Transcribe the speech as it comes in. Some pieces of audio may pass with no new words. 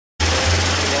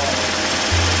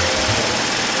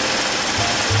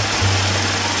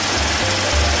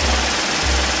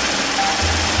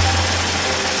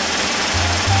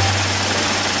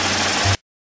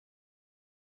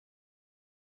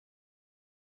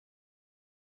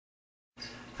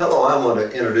Hello, I want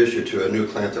to introduce you to a new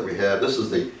clamp that we have. This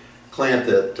is the clamp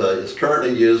that is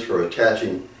currently used for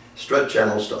attaching strut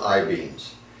channels to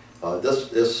I-beams.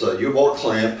 This U-bolt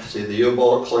clamp, see the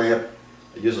U-bolt clamp,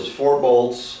 it uses 4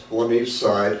 bolts, one on each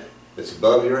side. It's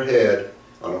above your head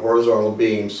on a horizontal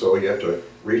beam, so you have to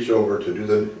reach over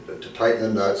to tighten the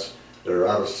nuts that are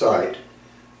out of sight.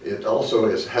 It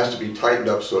also has to be tightened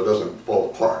up so it doesn't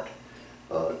fall apart.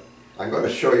 I'm going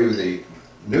to show you the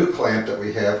new clamp that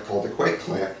we have called the Quake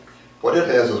clamp. What it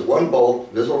has is 1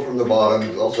 bolt visible from the bottom.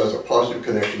 It also has a positive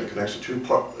connection that connects the 2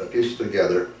 pieces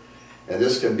together, and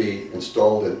this can be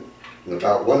installed in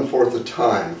about 1/4 the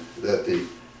time that the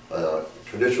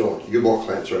traditional U-bolt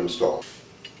clamps are installed.